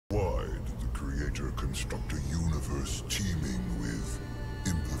writer construct a universe teeming with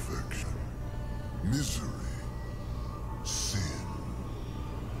imperfection, misery, sin.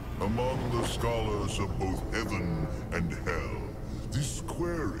 Among the scholars of both heaven and hell, this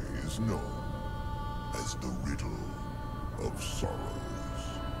query is known as the riddle of sorrows.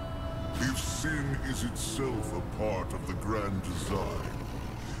 If sin is itself a part of the grand design,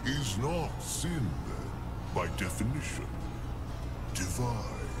 is not sin then, by definition,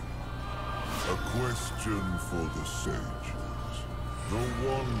 divine? A question for the sages. The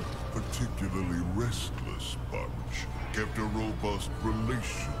one particularly restless bunch kept a robust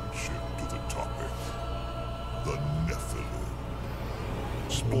relationship to the topic. The Nephilim.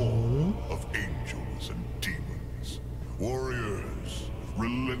 Spawn of angels and demons. Warriors,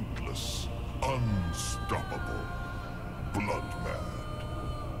 relentless, unstoppable, blood-mad.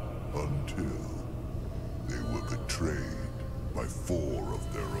 Until they were betrayed by 4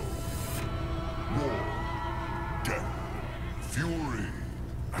 of their own. War, death, fury,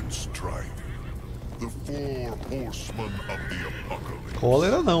 and strife. The 4 horsemen of the apocalypse.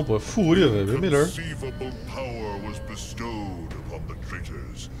 Cólera não, pô, é fúria, velho, é melhor. Conceivable power was bestowed upon the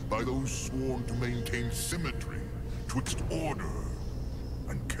traitors by those sworn to maintain symmetry twixt order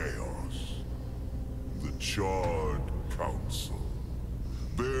and chaos. The Charred Council.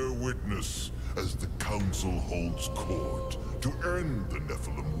 Bear witness as the Council holds court to end the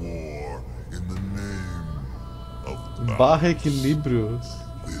Nephilim War in the name of Barra equilíbrio.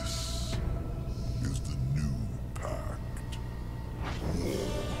 This is the new pact.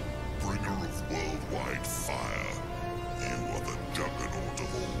 War, bringer of worldwide fire. You are the juggernaut of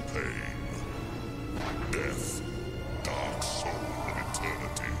all pain. Death, dark soul of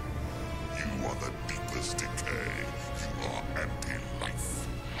eternity. You are the deepest decay. You are anti-life.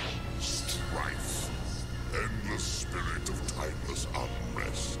 Strife, endless spirit of timeless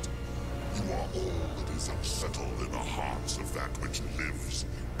unrest. You are all that is unsettled in the hearts of that which lives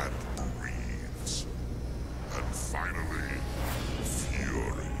and breathes. And finally,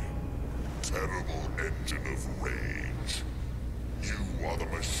 fury, terrible engine of rage. You are the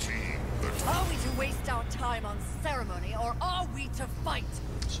machine that... Are we to waste our time on ceremony, or are we to fight?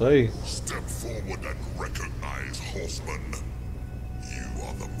 Isso aí. Step forward and recognize, horseman. You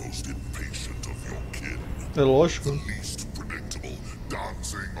are the most impatient of your kin. É lógico. The least predictable,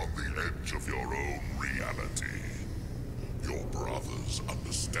 dancing on the edge of your own reality. Your brothers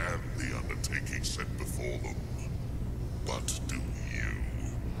understand the undertaking set before them. But do you?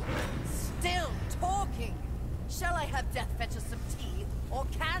 Still talking? Shall I have Death fetch us some tea, or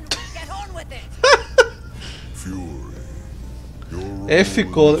can we get on with it? Fury. Your F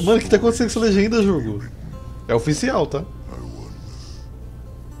cola. Mano, o que tá acontecendo com essa legenda, jogo? É oficial, tá? I wonder,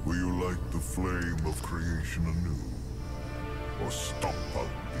 will you light the flame of creation anew, or stomp out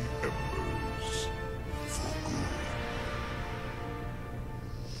the embers for good?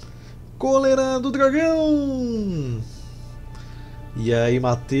 Cólera do Dragão! E aí,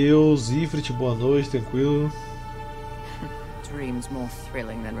 Matheus, Ifrit, boa noite, tranquilo? Dreams more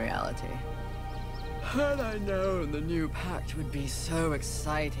thrilling than reality. Had I known the new pact would be so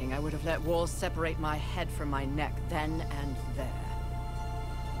exciting, I would have let walls separate my head from my neck then and there.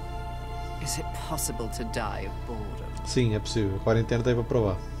 Is it possible to die of boredom? Sim, é possível. A quarentena tá aí pra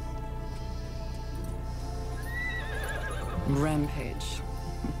provar. Rampage.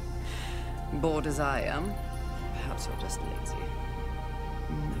 Bored as I am, perhaps you're just lazy.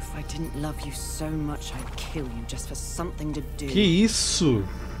 If I didn't love you so much, I'd kill you just for something to do. Que isso?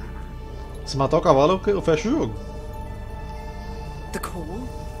 Se matar o cavalo, eu fecho o jogo. The call?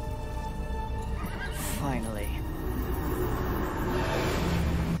 Finally.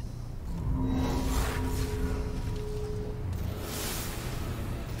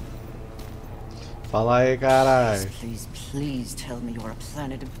 Fala aí, caralho. Please, please tell me you're a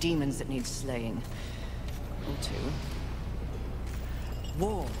planet of demons that needs slaying. Or 2.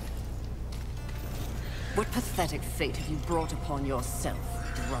 War. What pathetic fate have you brought upon yourself,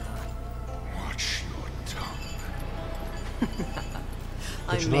 brother? Watch your tongue.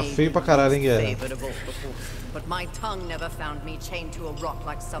 Continua feio pra caralho, hein, guerra. Favored of all before, but my tongue never found me chained to a rock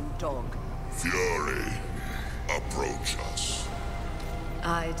like some dog. Fury, approach us.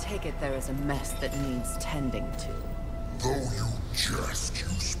 I take it there is a mess that needs tending to. Though you jest, you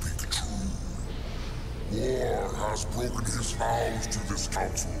speak true. War has broken his vows to this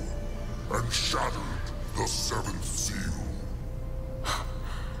council and shattered the 7th seal.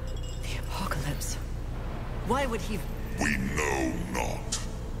 The apocalypse. Why would he... We know not.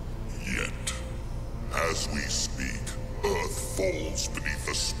 Yet. As we speak, Earth falls beneath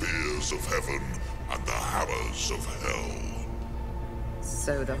the spears of heaven and the hammers of hell.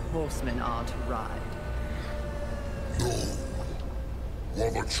 So the horsemen are to ride. No.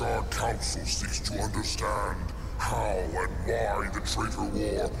 While the Charred Council seeks to understand how and why the traitor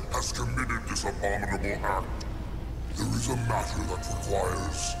war has committed this abominable act, there is a matter that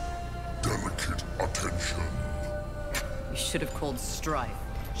requires delicate attention. You should have called Strife.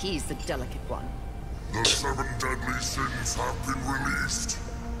 He's the delicate one. The 7 deadly sins have been released,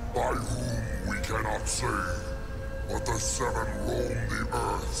 by whom we cannot say, but the 7 roam the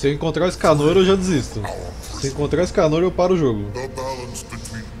earth. Se eu encontrar esse Canor, eu já desisto. Se eu encontrar esse Canor, eu paro o jogo. The balance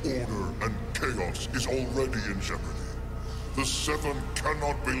between order and chaos is already in jeopardy. The 7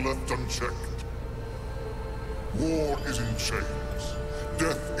 cannot be left unchecked. War is in chains.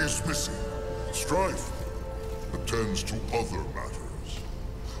 Death is missing. Strife attends to other matters.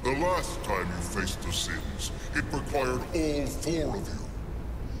 The last time you faced the sins, it required all 4 of you.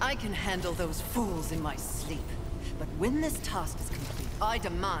 I can handle those fools in my sleep. But when this task is complete, I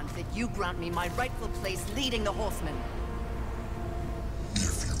demand that you grant me my rightful place leading the horsemen.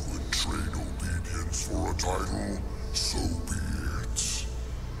 If you would trade obedience for a title, so be it.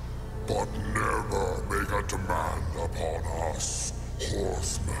 But never make a demand upon us,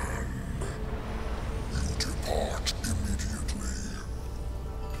 horsemen. You depart immediately.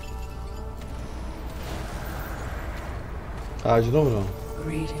 Ah, de novo não.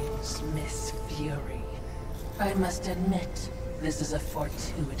 Greetings, Miss Fury. I must admit, this is a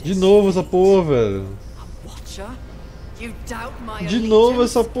fortuitous. De novo essa porra, velho. A watcher? You doubt my De novo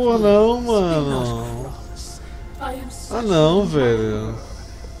allegiance? essa porra não, mano. Ah não, velho.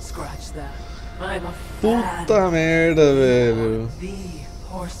 Scratch that. I'm a Puta merda, velho. the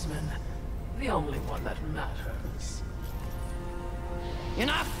horseman, the only one that matters.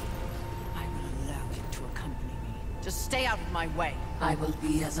 Enough! I will allow you to accompany me. Just stay out of my way. I will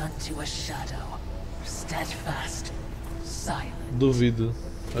be as unto a shadow, steadfast, silent. Duvido.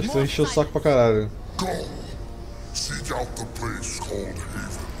 Acho que você encheu o saco pra caralho. Go! Seek out the place called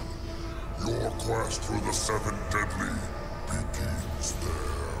Haven. Your quest for the 7 deadly begins there.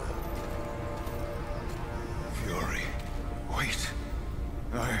 Fury, wait.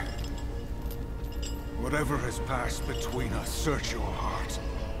 Whatever has passed between us, search your heart.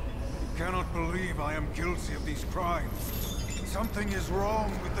 You cannot believe I am guilty of these crimes. Something is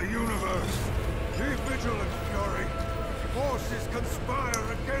wrong with the universe. Be vigilant, Fury. Forces conspire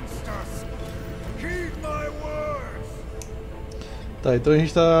against us. Heed my words. Tá, então a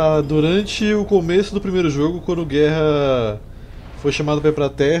gente tá durante o começo do primeiro jogo, quando o Guerra foi chamado pra ir pra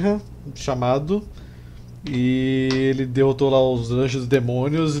Terra, e ele derrotou lá os anjos e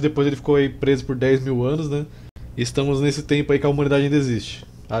demônios, e depois ele ficou aí preso por 10 mil anos, né? E estamos nesse tempo aí que a humanidade ainda existe.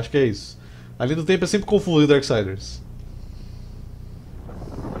 Acho que é isso. A linha do tempo é sempre confuso em Darksiders.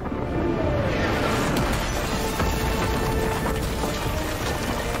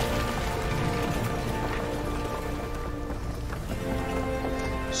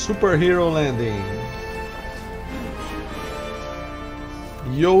 Superhero Landing.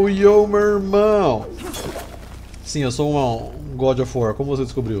 Yo, yo, meu irmão! Sim, eu sou um God of War, como você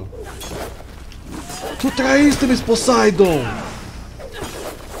descobriu? Tu traíste-me, Poseidon!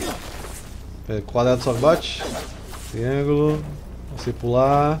 Quadrado só bate. Triângulo. Você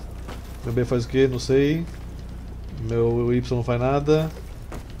pular. Meu B faz o que? Não sei. Meu Y não faz nada.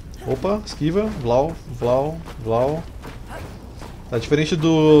 Opa, esquiva. Vlau, vlau, vlau. Tá diferente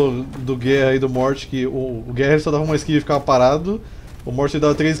do Guerra e do Morte, que o Guerra só dava uma esquiva e ficava parado. O Morte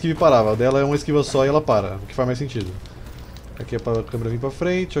dava 3 esquivas e parava. A dela é uma esquiva só e ela para, o que faz mais sentido. Aqui é pra câmera vir pra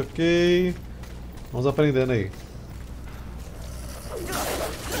frente, ok. Vamos aprendendo aí.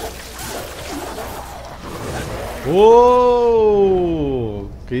 Uou!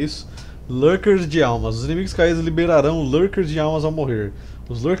 Que isso? Lurkers de almas. Os inimigos caídos liberarão Lurkers de almas ao morrer.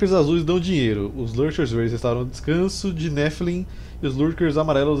 Os Lurkers azuis dão dinheiro. Os Lurkers verdes restauram descanso de Nephilim. E os Lurkers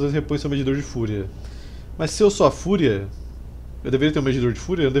amarelos às vezes repõem seu medidor de fúria. Mas se eu sou a fúria, eu deveria ter um medidor de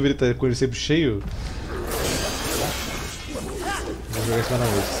fúria? Eu não deveria ter com ele sempre cheio? Vou jogar isso mais na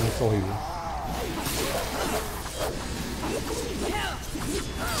vez, senão fica horrível.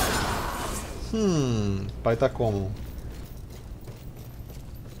 Pai tá como?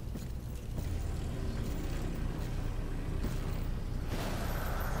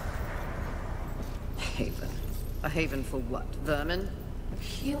 Haven. A haven for what? Vermin?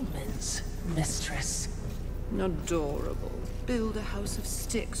 Humans, mistress. Adorable. Build a house of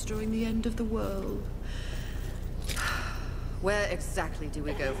sticks during the end of the world. Where exactly do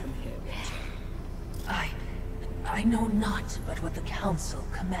we go from here? I know not but what the council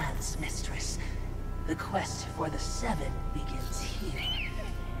commands, mistress. The quest for the 7 begins here.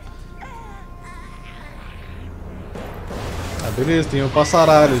 Beleza, tem um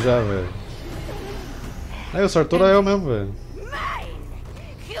passaralho já, velho. Aí o Sartor é eu mesmo, velho. Mine!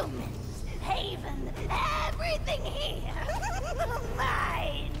 Humans, Haven, everything here!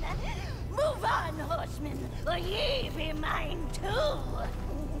 Mine! Move on, horsemen, or ye be mine too!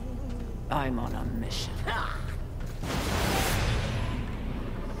 I'm on a mission.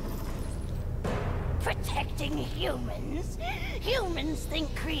 Protecting humans? Humans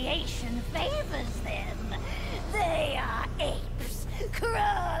think creation favors them. They are apes,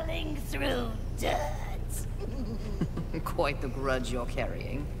 crawling through dirt. Quite the grudge you're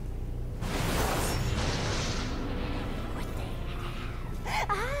carrying. What they have,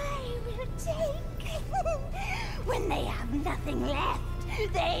 I will take. When they have nothing left,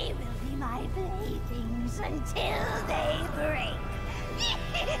 they will be my playthings until they break.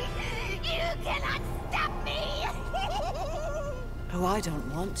 You cannot stop me! Oh, I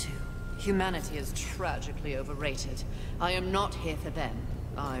don't want to. Humanity is tragically overrated. I am not here for them.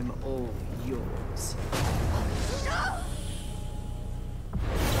 I'm all yours.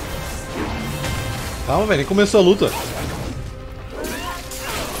 Calma, velho, nem começou a luta.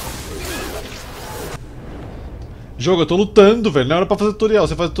 Jogo, eu tô lutando, velho. Não era pra fazer tutorial.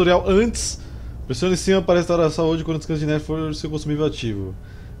 Você faz tutorial antes. Pressione em cima para restaurar a saúde quando o descanso de neve for seu consumível ativo.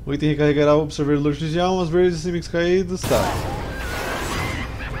 O item recarregará ao absorver luz de almas verdes e inimigos caídos. Tá.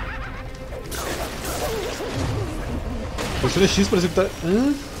 Pressione X para executar.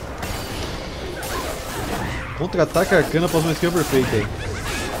 Contra-ataque arcano após uma skill perfeita.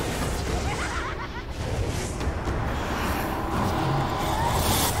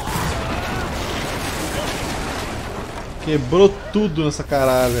 Quebrou tudo nessa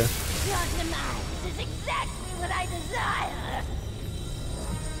caralha.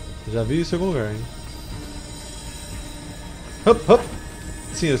 Já vi isso em algum lugar, hein? Hop, hop.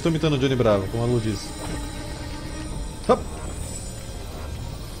 Sim, eu estou imitando o Johnny Bravo, como a Lu disse. Hop.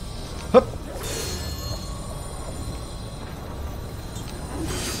 Hop.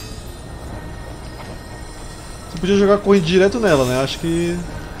 Você podia jogar correndo direto nela, né? Acho que...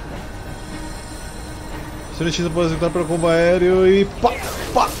 Celestina pode executar para o combo aéreo e... Pá,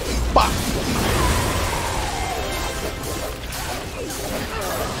 pá, pá.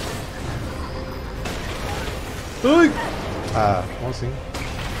 Ai! Ah, como assim?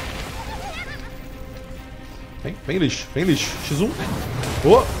 Vem lixo, vem lixo. X1.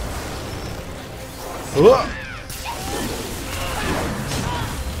 Oh! Oh!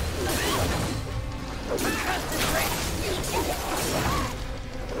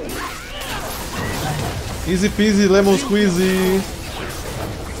 Easy peasy, lemon squeezy.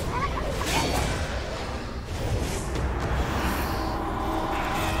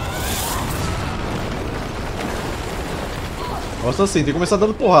 Gosta assim, tem que começar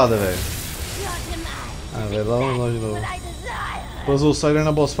dando porrada, velho. Ah, velho, lá vamos lá de novo. Puzzle Sider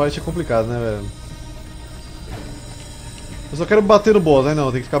na boss fight é complicado, né, velho? Eu só quero bater no boss, né?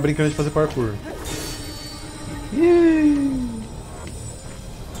 Não, tem que ficar brincando de fazer parkour.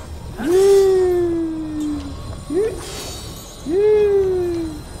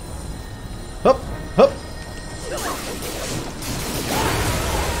 Hop, hop.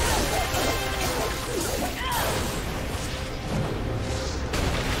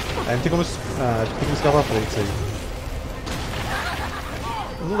 Aí não tem como... Ah, acho que tem que escapar pra frente isso aí.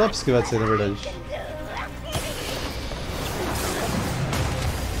 Não dá pra esquivar disso aí, na verdade.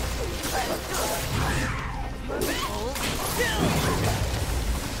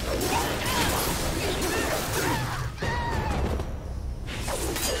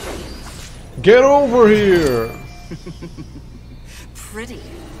 Get over here! Pretty.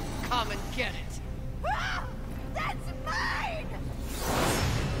 Come and get it. Ah, that's mine!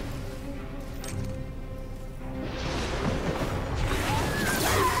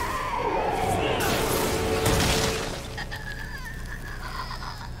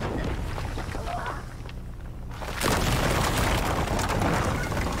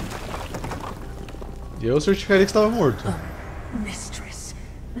 E eu certificaria que estava morto. Mistress,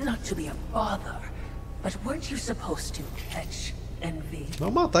 not to be a bother, but weren't you supposed to catch envy?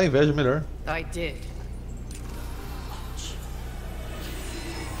 Não matar a inveja, melhor. I did.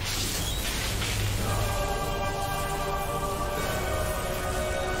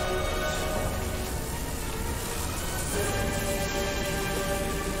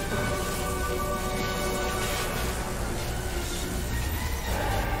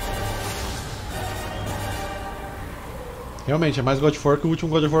 Realmente, é mais God of War que o último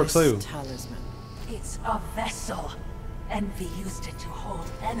God of War que saiu. Talisman. It's a vessel. Envy used it to hold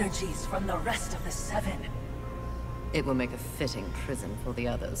energies from the rest of the seven. It will make a fitting prison for the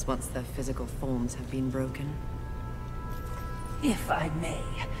others once their physical forms have been broken. If I may,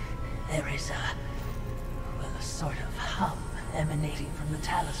 there is a sort of hum emanating from the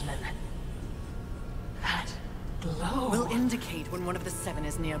talisman. That glow. Will indicate when one of the 7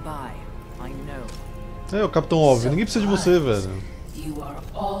 is nearby. I know. É, o Capitão Óbvio. Ninguém precisa de você, velho. You are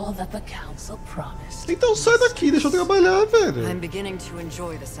all that the council promised. Então sai daqui, deixa eu trabalhar, velho. I'm beginning to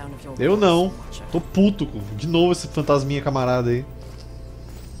enjoy the sound of your Eu não. voice, Watcher. Tô puto com de novo esse fantasminha camarada aí.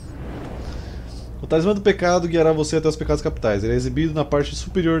 O talismã do pecado guiará você até os pecados capitais. Ele é exibido na parte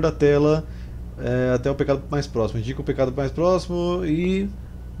superior da tela até o pecado mais próximo. Indica o pecado mais próximo e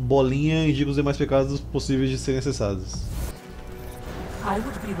bolinha indica os demais pecados possíveis de serem acessados. I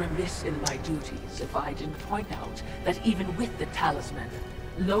would be remiss in my duties if I didn't point out that even with the talisman,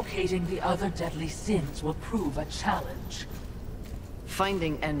 locating the other deadly sins will prove a challenge.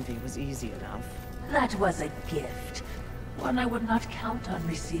 Finding envy was easy enough. That was a gift, one I would not count on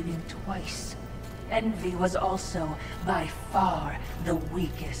receiving twice. Envy was also, by far, the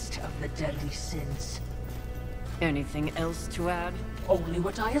weakest of the deadly sins. Anything else to add? Only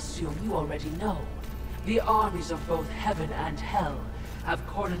what I assume you already know. The armies of both heaven and hell have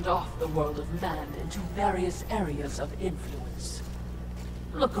cordoned off the world of man into various areas of influence.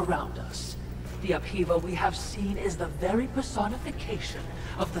 Look around us. The upheaval we have seen is the very personification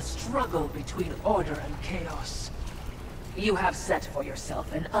of the struggle between order and chaos. You have set for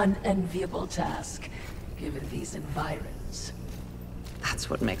yourself an unenviable task, given these environs.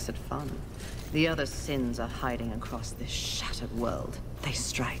 That's what makes it fun. The other sins are hiding across this shattered world. They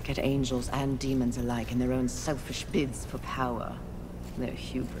strike at angels and demons alike in their own selfish bids for power. Their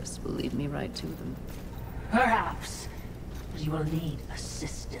hubris will lead me right to them. Perhaps, but you will need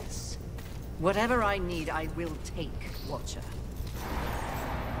assistance. Whatever I need, I will take, Watcher.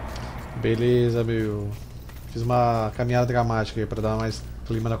 Beleza, meu. Fiz uma caminhada dramática aí pra dar mais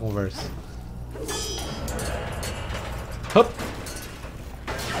clima na conversa. Hup.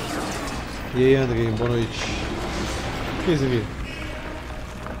 E aí, Andrei, boa noite. O que é isso aqui?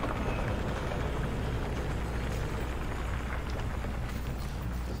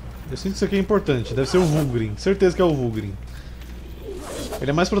 Eu sinto que isso aqui é importante, deve ser o Vulgrim, certeza que é o Vulgrim.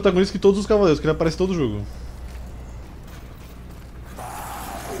 Ele é mais protagonista que todos os cavaleiros, que ele aparece em todo o jogo.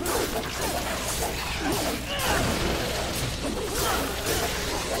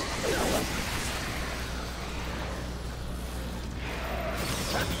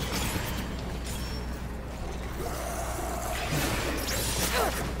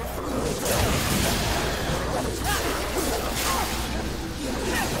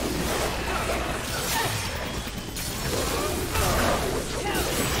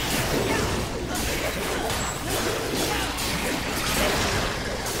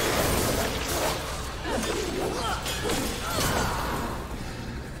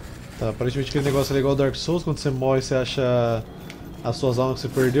 Tá, aparentemente aquele negócio é igual ao Dark Souls, quando você morre você acha as suas almas que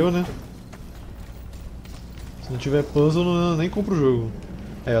você perdeu, né? Se não tiver puzzle, nem compra o jogo.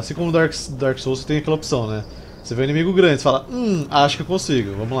 É, assim como no Dark Souls você tem aquela opção, né? Você vê um inimigo grande, você fala, acho que eu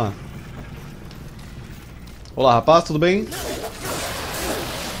consigo, vamos lá. Olá rapaz, tudo bem?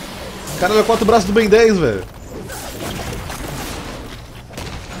 Caralho, é 4 braços do Ben 10, velho.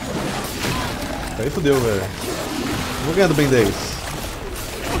 Aí fodeu, velho. Vou ganhar do Ben 10.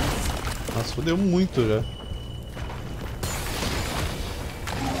 Nossa, fodeu muito já.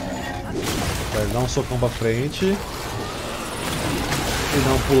 Vai dar um socão pra frente. E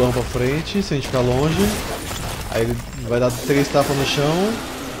dar um pulão pra frente, se a gente ficar longe. Aí ele vai dar 3 tapas no chão.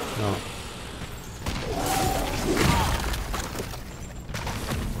 Não.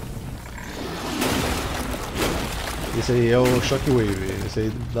 Esse aí é o Shockwave, esse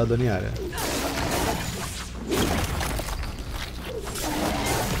aí dá dano em área.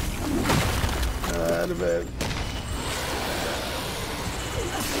 Caralho, velho.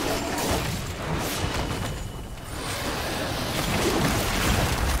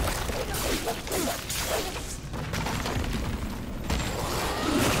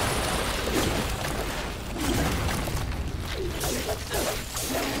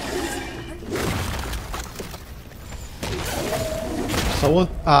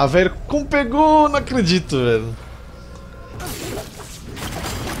 Ah, velho, como pegou? Não acredito, velho.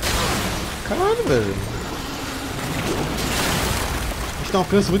 Caralho, velho. A gente tem um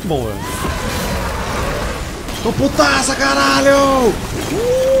alcance muito bom, velho. Tô putaça, caralho!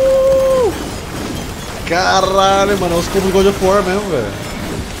 Caralho, mano, é os combos do God of War mesmo, velho.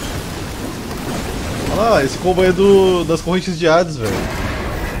 Olha lá, esse combo aí é das correntes de Hades, velho.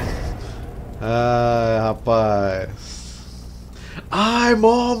 Ai, rapaz. I'm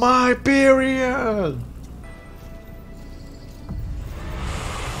on my period!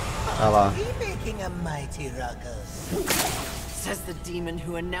 Ah lá. Says the demon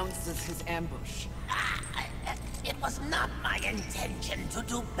who announces his ambush. It was not my intention to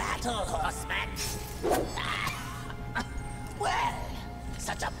do battle, horseman. Well,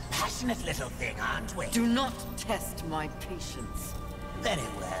 such a passionate little thing, aren't we? Do not test my patience. Very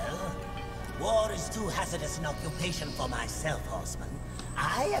well. War is too hazardous an occupation for myself, horseman.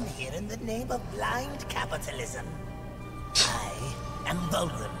 I am here in the name of blind capitalism. I am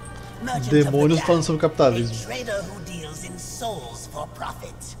Volgrim, merchant Demônios of falando the sobre capitalismo. a trader who deals in souls for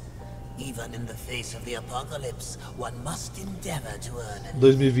profit. Even in the face of the apocalypse, one must endeavor to earn it.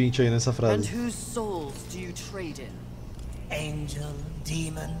 2020 aí nessa And frase. whose souls do you trade in? Angel,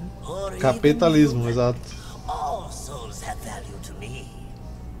 demon, or Capitalismo, even human. exato. All souls have value to me.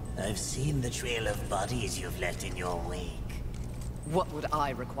 I've seen the trail of bodies you've left in your wake. What would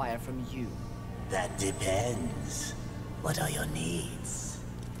I require from you? That depends. What are your needs?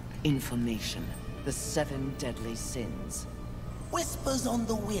 Information. The 7 deadly sins. Whispers on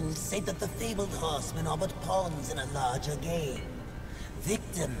the wind say that the fabled horsemen are but pawns in a larger game.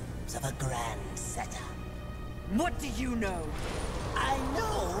 Victims of a grand setup. What do you know? I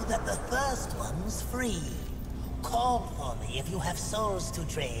know that the first one's free. Call for me if you have souls to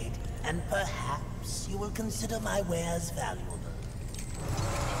trade, and perhaps you will consider my wares valuable.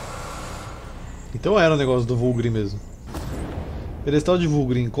 Então era o negócio do Vulgrim mesmo. Pedestal de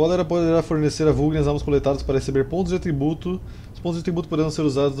Vulgrim. Cólera poderá fornecer a Vulgrim as almas coletadas para receber pontos de atributo. Os pontos de atributo poderão ser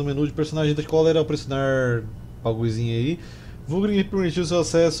usados no menu de personagem da Cólera ao pressionar algozinho aí. Vulgrim permitiu seu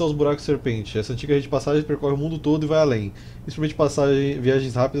acesso aos buracos de serpente. Essa antiga rede de passagem percorre o mundo todo e vai além. Isso permite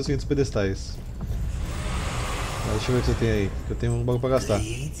viagens rápidas entre os pedestais. Deixa eu ver o que você tem aí, que eu tenho um bagulho pra gastar.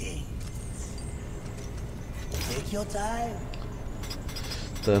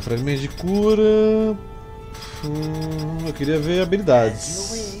 Tá, fragmento de cura. Eu queria ver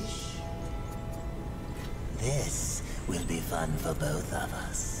habilidades. This will be fun for both of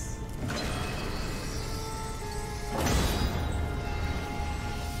us.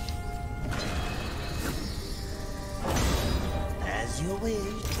 As you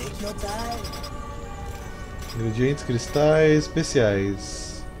wish, take your time. Ingredientes, cristais,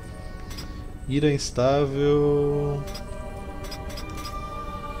 especiais. Ira instável.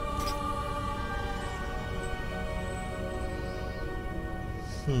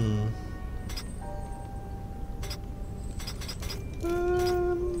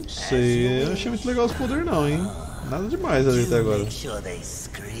 Não sei, eu não achei muito legal os poderes não, hein? Nada demais ali até agora. O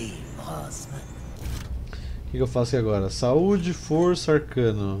que eu faço aqui agora? Saúde, força,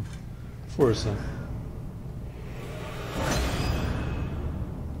 arcano. Força.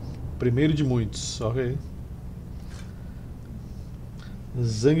 Primeiro de muitos, ok.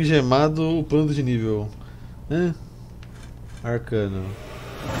 Zhang gemado, upando de nível. Arcano.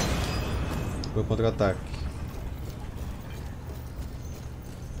 Foi contra-ataque.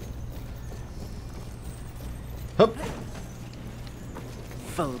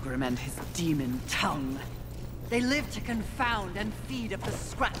 Volgrim and his demon tongue. They live to confound and feed up the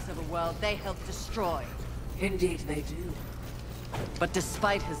scraps of a world they helped destroy. Indeed they do. But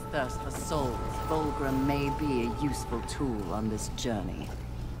despite his thirst for souls, Volgrim may be a useful tool on this journey.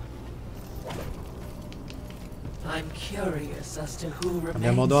 I'm curious as to who remains.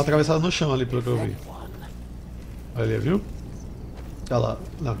 Minha mão deu uma atravessada no chão ali, pelo que eu vi. Olha ali, viu? Olha lá.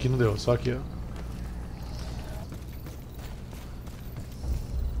 Não, aqui não deu, só aqui, ó.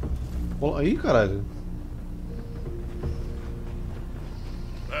 Aí, caralho.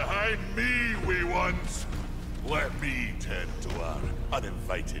 Behind me, wee ones. Let me tend to our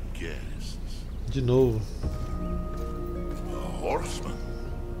uninvited guests. De novo. A horseman.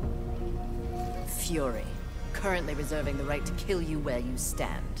 Fury, currently reserving the right to kill you where you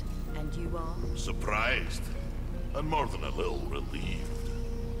stand. And you are? Surprised, and more than a little relieved.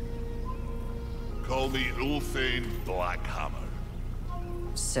 Call me Ulthane Blackhammer.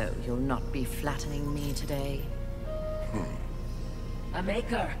 So you'll not be flattening me today? A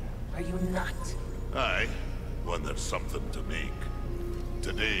maker, are you not? Aye, when there's something to make.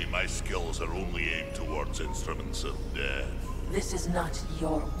 Today, my skills are only aimed towards instruments of death. This is not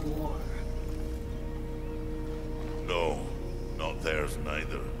your war. No, not theirs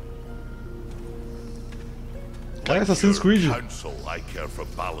neither. Cara, Assassin's Creed. Council, I care for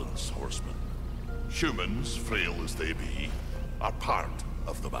balance, horsemen. Humans, frail as they be, are part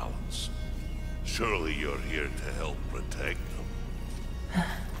of the balance. Surely you're here to help protect them.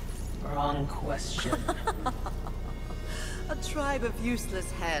 Wrong question. A tribe of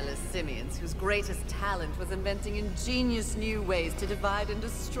useless, hairless simians whose greatest talent was inventing ingenious new ways to divide and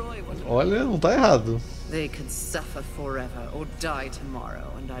destroy one another. Olha, não tá errado. They could suffer forever or die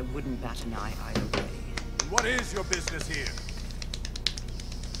tomorrow, and I wouldn't bat an eye either way. What is your business here?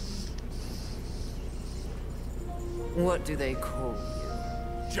 What do they call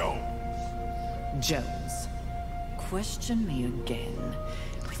you? Jones. Question me again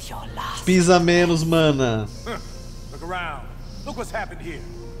with your last... Pisa menos, mana. Look around. Look what's happened here.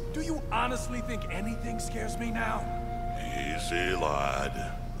 Do you honestly think anything scares me now? Easy,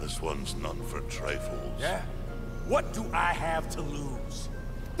 lad. This one's none for trifles. Yeah? What do I have to lose?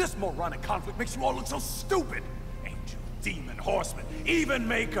 This moronic conflict makes you all look so stupid. Angel, demon, horseman, even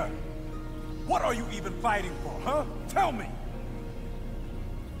maker. What are you even fighting for, huh? Tell me.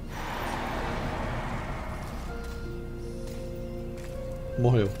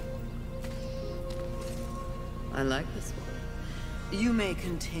 Morreu. I like this one. You may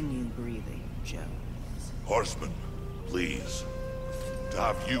continue breathing, Jones. Horseman, please. To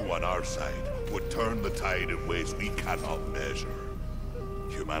have you on our side would turn the tide in ways we cannot measure.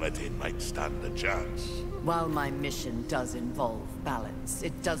 Humanity might stand a chance. While my mission does involve balance,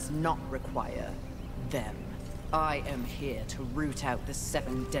 it does not require them. I am here to root out the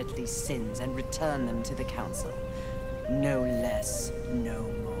 7 deadly sins and return them to the Council. No less, no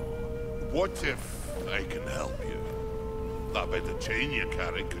more. What if I can help you? That bit of chain you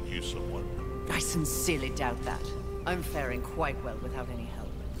carry could use someone. I sincerely doubt that. I'm faring quite well without any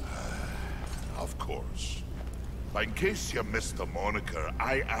help. Of course. But in case you missed the moniker,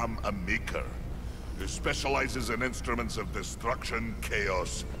 I am a maker who specializes in instruments of destruction,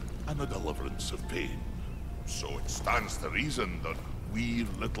 chaos, and the deliverance of pain. So it stands to reason that we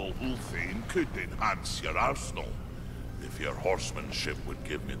little Ulthane could enhance your arsenal if your horsemanship would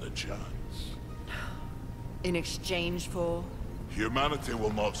give me the chance. In exchange for? Humanity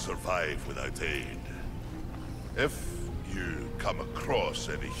will not survive without aid. If you come across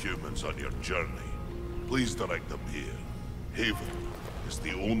any humans on your journey, please direct them here. Haven is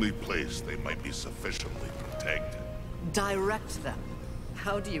the only place they might be sufficiently protected. Direct them?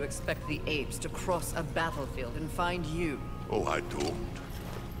 How do you expect the apes to cross a battlefield and find you? Oh, I don't.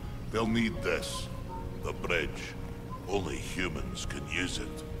 They'll need this. The bridge. Only humans can use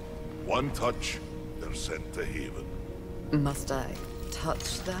it. One touch, they're sent to Haven. Must I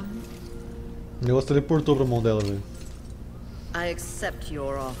touch them? O negócio teleportou pra mão dela, velho. I accept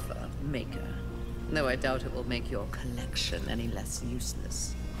your offer, Maker. Though I doubt it will make your collection any less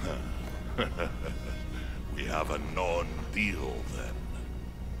useless. We have a non-deal, then.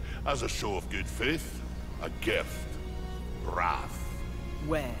 As a show of good faith, a gift. Wrath.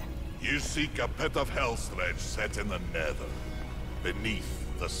 Where? You seek a pit of hellstretch set in the nether,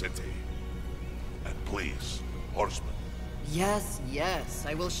 beneath the city. And please, horseman. Yes, yes.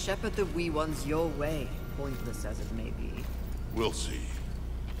 I will shepherd the wee ones your way, pointless as it may be. We'll see.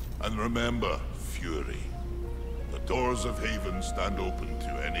 And remember, Fury. The doors of Haven stand open to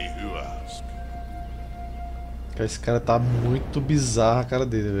any who ask. Esse cara tá muito bizarro a cara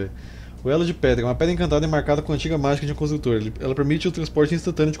dele, velho. O elo de pedra, uma pedra encantada e marcada com a antiga mágica de um construtor. Ela permite o transporte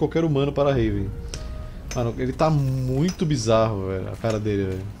instantâneo de qualquer humano para Haven. Mano, ele tá muito bizarro, velho, a cara dele,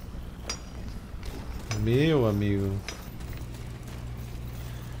 velho. Meu amigo.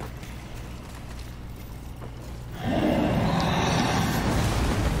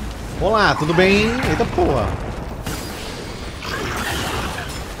 Olá, tudo bem? Eita porra!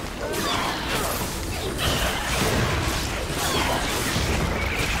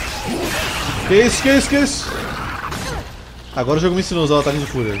 Que isso, que isso, que isso? Agora o jogo me ensinou a usar o ataque de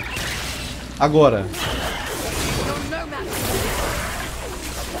fúria. Agora.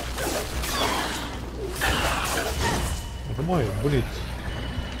 Ele morreu, bonito.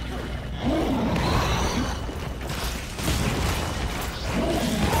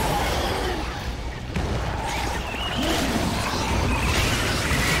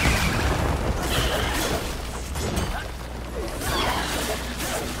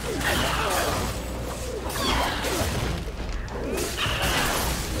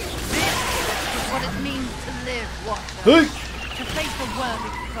 To face the worthy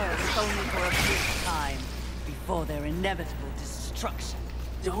first only for a brief time, before their inevitable destruction.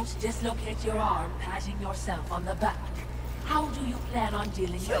 Don't dislocate your arm patting yourself on the back. How do you plan on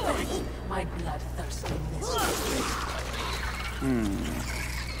dealing with it, my bloodthirsty mistress?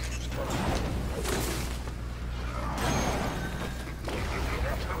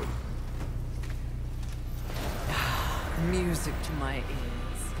 Music to my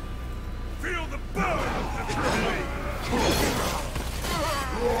ears. Feel the burn of the blade!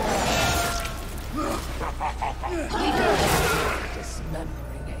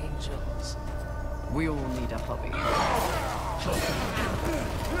 Dismembering angels. We all need a hobby.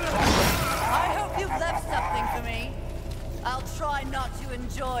 I hope you've left something for me. I'll try not to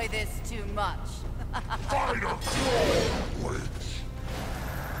enjoy this too much.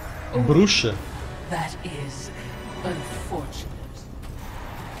 Bruxa. That is Unfortunate.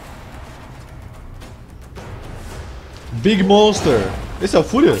 Big Monster. Esse é o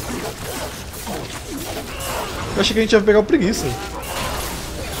Fúria? Eu achei que a gente ia pegar o Preguiça.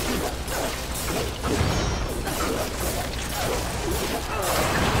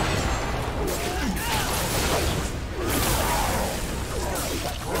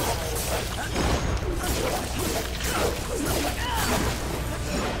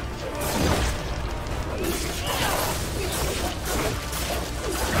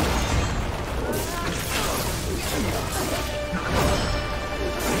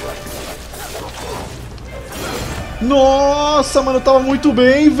 Nossa, mano, eu tava muito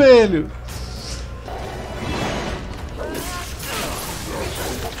bem, velho.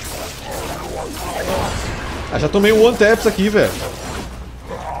 Ah, já tomei um one taps aqui, velho.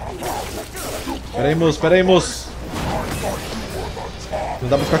 Pera aí, moço, pera aí, moço. Não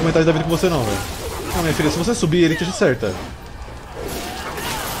dá pra ficar com metade da vida com você não, velho. Não, minha filha, se você subir, ele te acerta.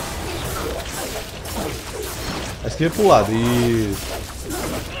 A esquerda pro lado, isso.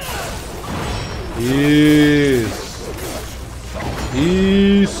 Isso.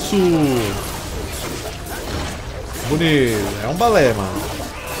 Isso. Bonito. É um balé, mano.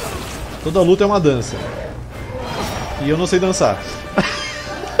 Toda luta é uma dança. E eu não sei dançar.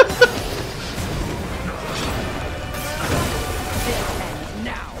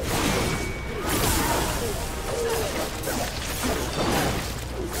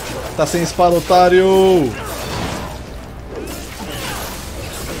 Tá sem espada, otário!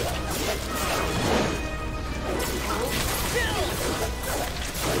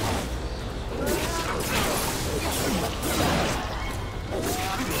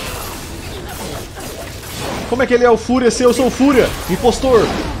 Como é que ele é o Fúria se eu sou o Fúria? Impostor!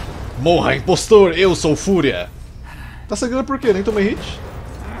 Morra, impostor! Eu sou o Fúria! Tá sangrando por quê? Nem tomei hit?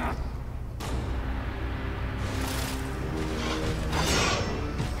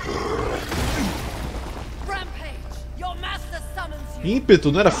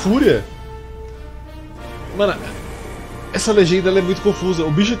 Ímpeto, não era Fúria? Mano, essa legenda ela é muito confusa.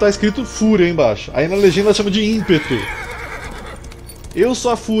 O bicho tá escrito Fúria embaixo. Aí na legenda ela chama de ímpeto. Eu sou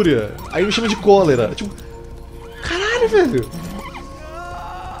a Fúria. Aí me chama de cólera. Tipo, caralho, velho.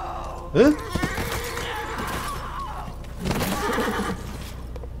 Hã?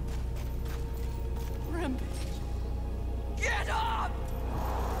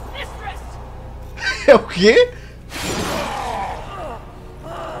 É o quê?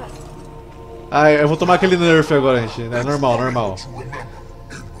 Ah, eu vou tomar aquele nerf agora, gente. É normal, normal.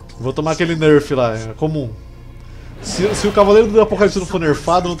 Vou tomar aquele nerf lá, é comum. Se o Cavaleiro do Apocalipse não for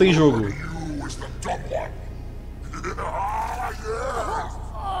nerfado, não tem jogo.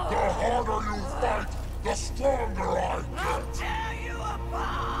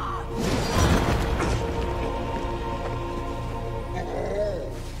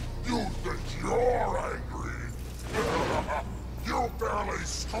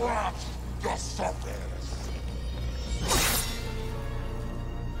 The surface.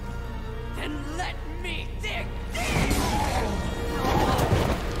 Then let me dig.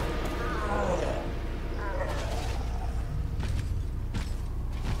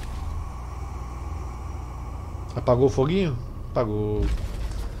 Apagou o foguinho? Apagou.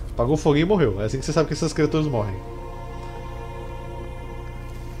 Apagou o foguinho e morreu. É assim que você sabe que essas criaturas morrem.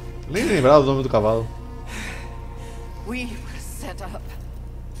 Nem lembrava do nome do cavalo. We were set up.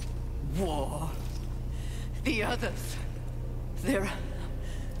 War. The others. There are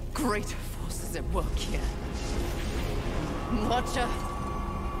greater forces at work here. Watcher,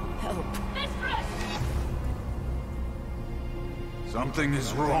 help. Something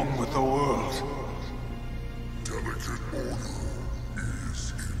is wrong with the world. Delicate order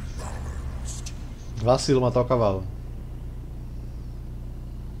is imbalanced. Vacilo matar o cavalo.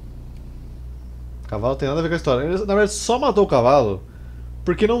 O cavalo tem nada a ver com a história. Ele, na verdade, só matou o cavalo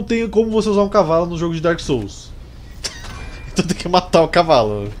porque não tem como você usar um cavalo no jogo de Dark Souls. Então tem que matar o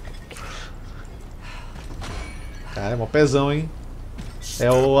cavalo. Cara, é mó pezão, hein?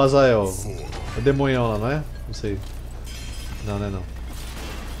 É o Azael. É o demonhão lá, não é? Não sei. Não, não é não.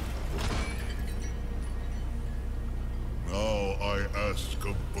 Now I ask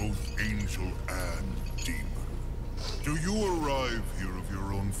of both angel and demon. Do you arrive here of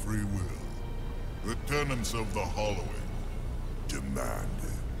your own free will? The tenants of the Hollowing demand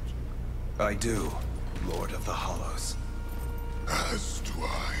it. I do, Lord of the Hollows. As do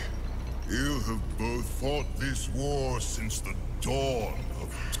I. You have both fought this war since the dawn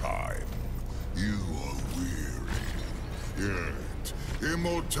of time. You are weary. Yet,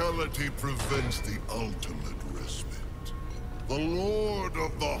 immortality prevents the ultimate respite. The Lord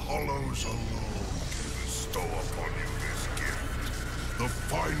of the Hollows alone can bestow upon you this gift, the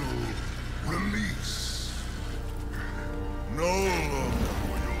final release. No longer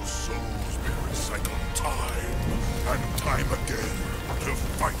will your souls be recycled time and time again to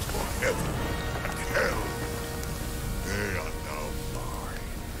fight for heaven and hell. They are now mine.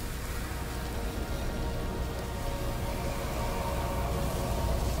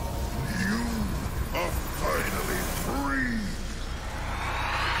 You are finally free.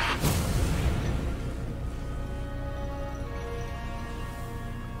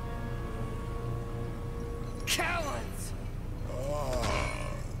 Cowards!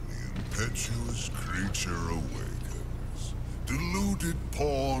 The impetuous creature awakens. Deluded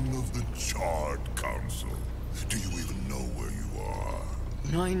pawn of the Charred Council. Do you even know where you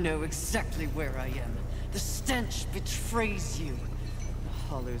are? I know exactly where I am. The stench betrays you. The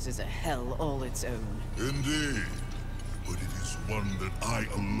Hollows is a hell all its own. Indeed. But it is one that I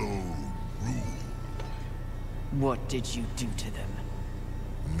alone rule. What did you do to them?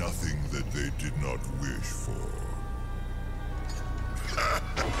 Nothing that they did not wish for.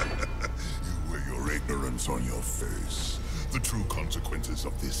 You wear your ignorance on your face. The true consequences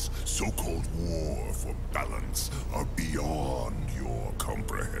of this so-called war for balance are beyond your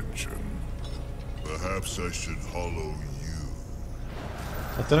comprehension. Perhaps I should hollow you.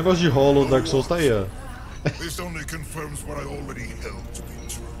 Até negócio de hollow Dark Souls tá aí, ó. This only confirms what I already held to be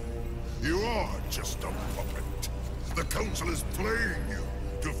true. You are just a puppet. The Council is playing you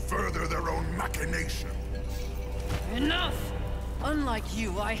to further their own machination. Enough! Unlike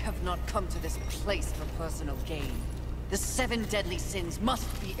you, I have not come to this place for personal gain. The 7 deadly sins must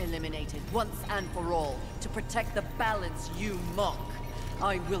be eliminated once and for all to protect the balance you mock.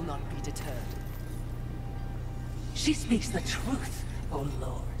 I will not be deterred. She speaks the truth, O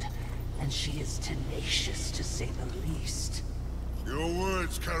Lord, and she is tenacious to say the least. Your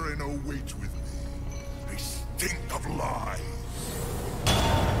words carry no weight with me. They stink of lies.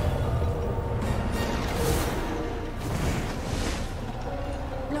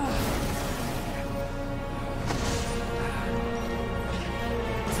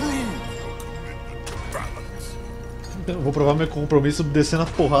 Eu vou provar meu compromisso descendo a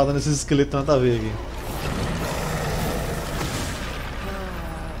porrada nesses esqueletos nada a ver aqui.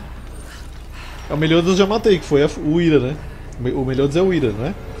 O Meliodas eu já matei, que foi o Ira, né? O Meliodas é o Ira, não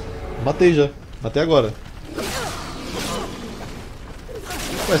é? Matei já. Matei agora.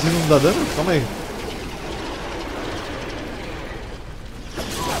 Ué, você não dá dano? Calma aí.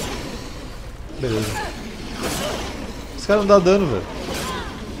 Beleza. Esse cara não dá dano, velho.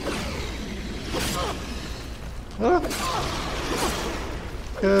 Ah.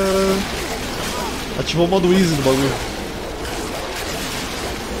 Ativou o modo easy do bagulho.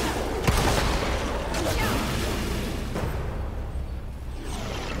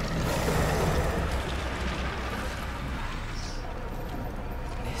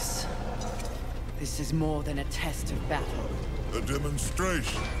 This is more than a test of battle. A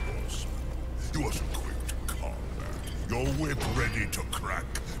demonstration, horseman. You wasn't quick to combat. Your whip ready to crack.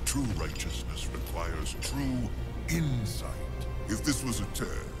 True righteousness requires true insight. If this was a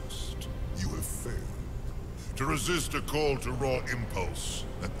test, you have failed. To resist a call to raw impulse.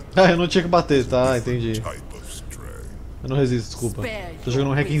 Ah, eu não tinha que bater, tá? Entendi. Eu não resisto, desculpa. Tô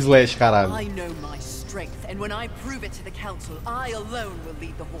jogando um hack and slash, caralho. I know my strength, and when I prove it to the council, I alone will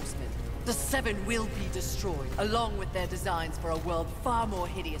lead the horsemen. The 7 will be destroyed, along with their designs for a world far more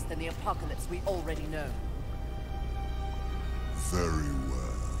hideous than the apocalypse we already know. Very well.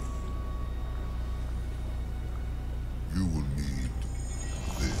 You will need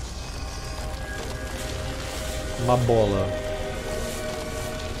this. Uma bola.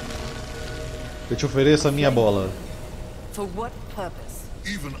 Eu te ofereço a minha bola. For what purpose?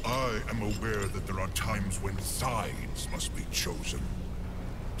 Even I am aware that there are times when sides must be chosen.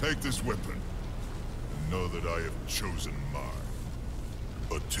 Take this weapon, and know that I have chosen mine.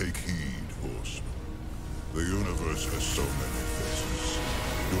 But take heed, horseman. The universe has so many faces.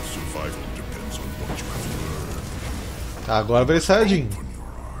 Your survival depends on what you have learned. Agora vai Saiyajin. Open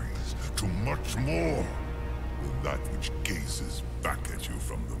your eyes to much more than that which gazes back at you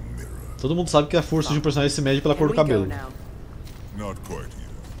from the mirror. Todo mundo sabe que a força de um personagem se mede pela cor do cabelo. Not quite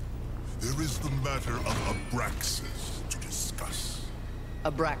yet. There is the matter of Abraxas to discuss.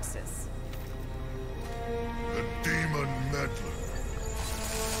 Abraxas. The demon meddler.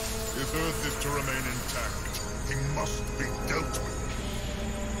 If Earth is to remain intact, he must be dealt with.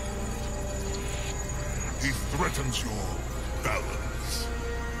 He threatens your balance.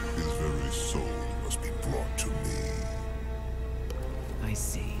 His very soul must be brought to me. I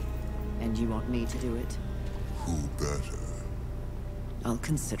see. And you want me to do it? Who better? I'll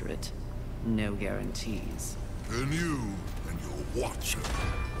consider it. No guarantees. Then you and your watcher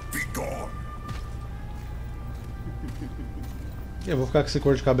be gone. Eu vou ficar com esse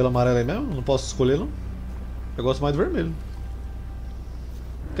cor de cabelo amarelo aí mesmo? Não posso escolher não? Eu gosto mais do vermelho.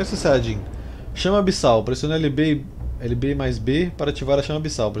 Quer acessar a Jin? Chama abissal. Pressione LB mais B para ativar a chama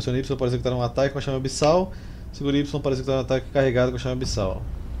abissal. Pressione Y para executar um ataque com a chama abissal. Segure Y para executar um ataque carregado com a chama abissal.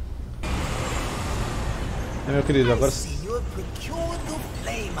 É, meu querido, agora...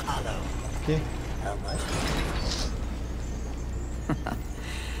 Que?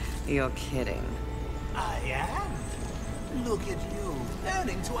 You're kidding. I am. Look at you,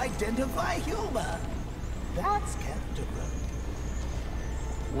 learning to identify humor. That's character growth.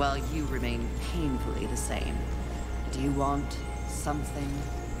 While you remain painfully the same. Do you want something?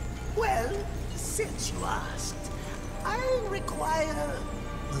 Well, since you asked, I require...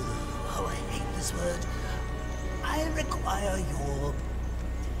 Oh, I hate this word. I require your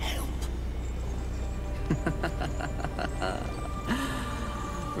help.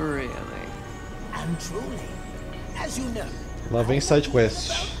 Really? And truly, as you know, Lá vem side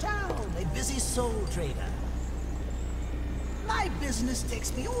quest. a busy soul trader. My business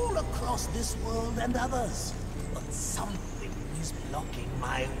takes me all across this world and others, but something is blocking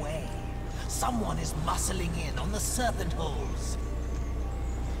my way. Someone is muscling in on the serpent holes.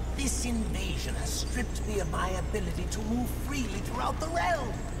 This invasion has stripped me of my ability to move freely throughout the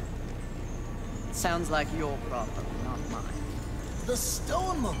realm. Sounds like your problem, not mine. The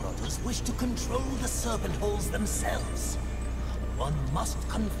Stone Marauders wish to control the serpent holes themselves. One must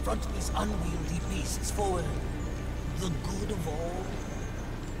confront these unwieldy beasts for the good of all.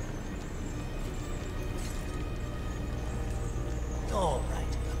 All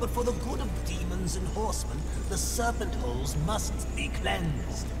right, but for the good of demons and horsemen, the serpent holes must be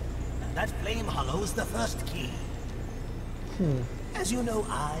cleansed. And that flame hollow is the first key. As you know,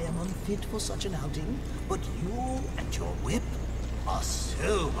 I am unfit for such an outing, but you and your whip are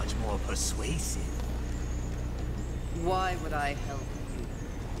so much more persuasive. Why would I help you?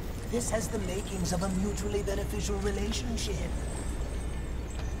 This has the makings of a mutually beneficial relationship.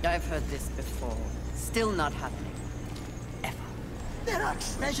 I've heard this before. Still not happening. Ever. There are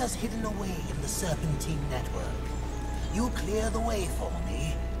treasures hidden away in the Serpentine network. You clear the way for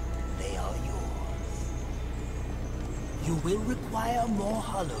me, they are yours. You will require more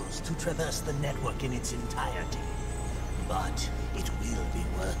hollows to traverse the network in its entirety. But it will be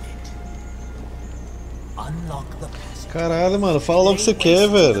worth it. Unlock the passage. Caralho, mano, fala logo o que você quer,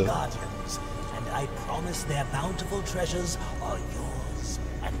 velho. And I promise their bountiful treasures are yours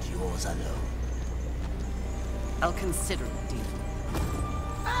and yours alone. I'll consider it, dear.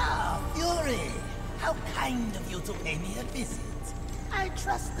 Ah, Fury! How kind of you to pay me a visit. I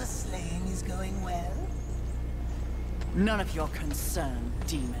trust the slaying is going well. None of your concern,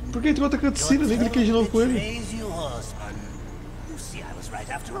 demon. Por que entrou outra cutscene? Eu nem cliquei de novo com ele. You see, I was right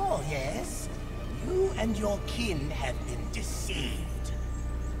after all, yes? You and your kin have been deceived.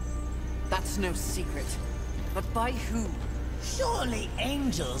 That's no secret. But by who? Surely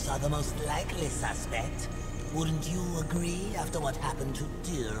angels are the most likely suspect. Wouldn't you agree after what happened to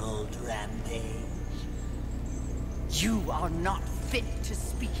dear old Rampage? You are not fit to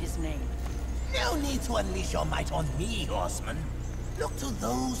speak his name. No need to unleash your might on me, horseman. Look to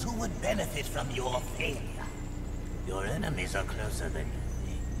those who would benefit from your failure. Your enemies are closer than you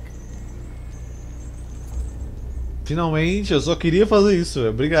think. Finalmente, eu só queria fazer isso,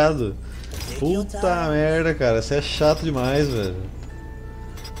 velho. Obrigado. Puta merda, cara. Você é chato demais, velho.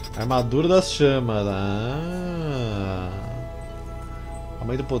 Armadura das chamas.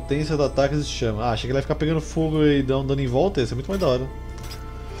 Aumenta a potência do ataque de chama. Ah, achei que ele ia ficar pegando fogo e dando dano em volta. Isso é muito mais da hora.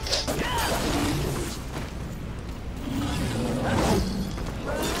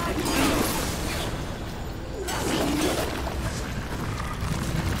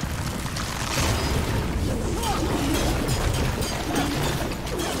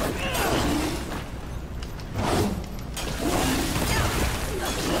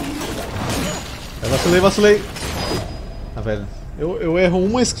 Vacilei. Ah, velho. Eu erro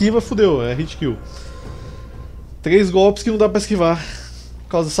uma esquiva, fudeu. É hit kill. 3 golpes que não dá pra esquivar. Por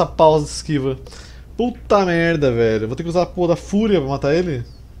causa dessa pausa de esquiva. Puta merda, velho. Vou ter que usar a porra da fúria pra matar ele.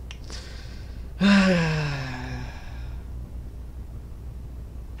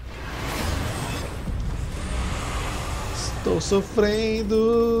 Estou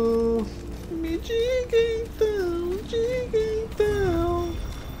sofrendo. Me diga então.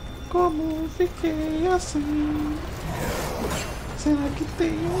 Como fiquei assim? Será que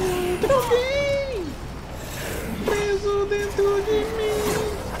tem outro alguém preso dentro de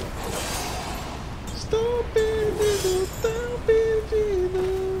mim? Estou perdido, tão perdido.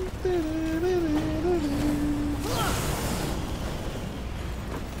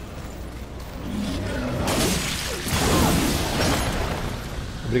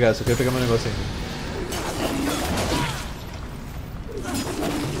 Obrigado, só queria pegar meu negócio ainda.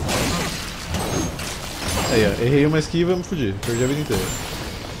 Aí, ó, errei uma esquiva e me fudi. Perdi a vida inteira.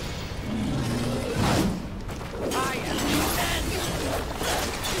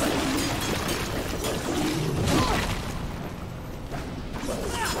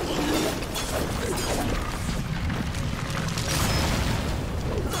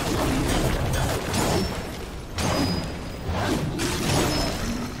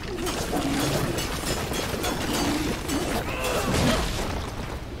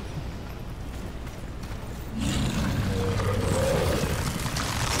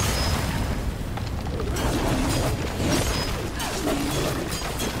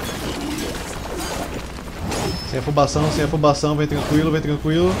 Sem afobação, vem tranquilo, vem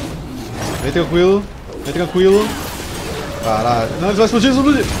tranquilo. Vem tranquilo, vem tranquilo. Caralho. Não, eles vão explodir, eles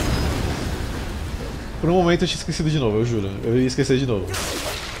vão explodir. Por um momento eu tinha esquecido de novo, eu juro. Eu ia esquecer de novo.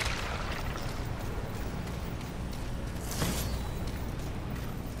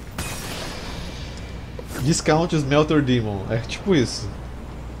 Discount Smelter Demon. É tipo isso.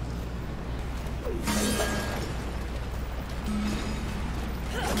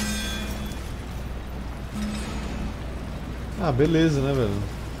 Ah, beleza, né, velho?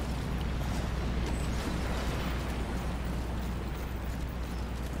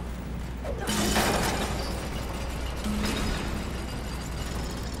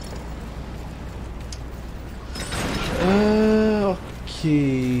 Ah,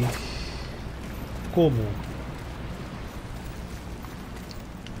 ok. Como?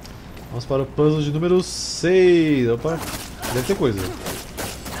 Vamos para o puzzle de número 6. Opa, deve ter coisa.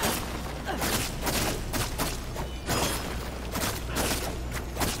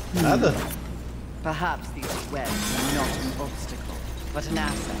 Nada? Perhaps these webs are not an obstacle, but an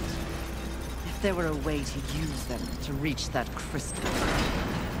asset. If there were a way to use them to reach that crystal.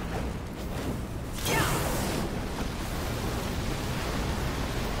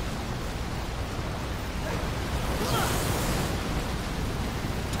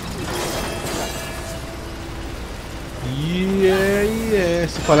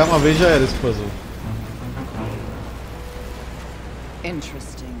 Se falhar uma vez já era esse puzzle.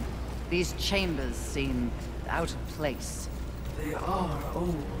 Interesting. These chambers seem out of place. They are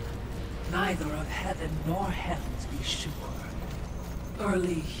old. Neither of heaven nor hell, to be sure.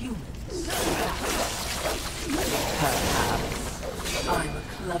 Early humans. Perhaps. I'm a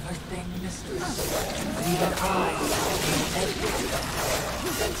clever thing, mistress. Even I can everything.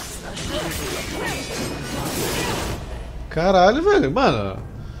 Caralho, velho, mano.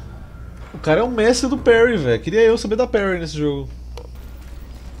 O cara é um mestre do parry, velho. Queria eu saber da parry nesse jogo.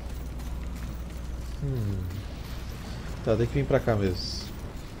 Tá, tem que vir pra cá mesmo.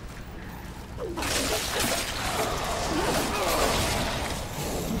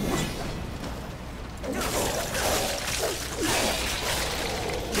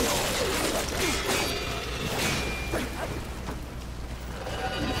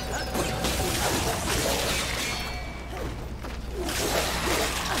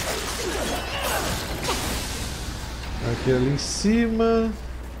 Aqui ali em cima.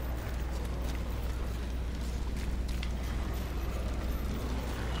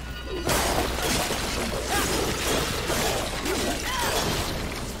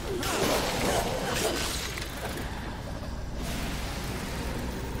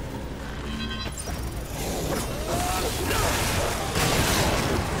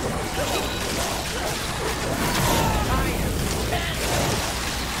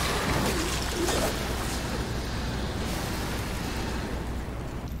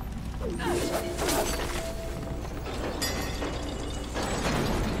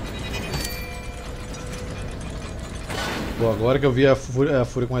 Pô, agora que eu vi a Fúria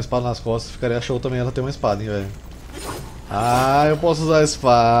com uma espada nas costas, ficaria show também ela ter uma espada, hein, velho. Ah, eu posso usar a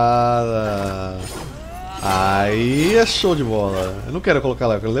espada. Aí é show de bola. Eu não quero colocar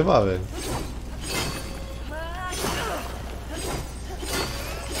lá, eu quero levar, velho.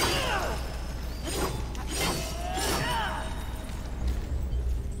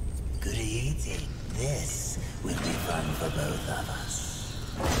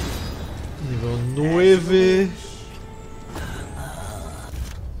 Nível 9.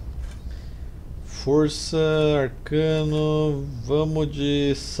 Força, arcano, vamos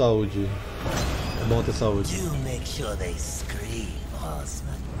de saúde. É bom ter saúde.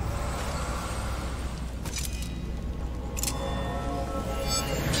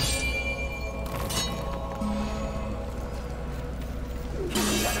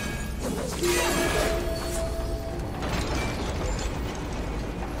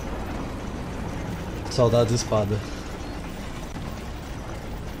 Saudades de espada.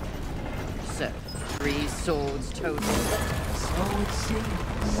 swords total. So it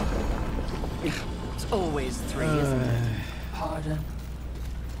seems. It's always 3, isn't it? Pardon?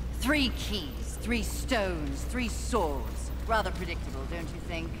 3 keys, 3 stones, 3 swords. Rather predictable, don't you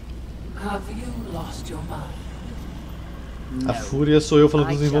think? Have you lost your mind? A fúria sou eu falando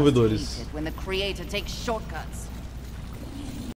com os I just desenvolvedores. hate it when the creator takes shortcuts.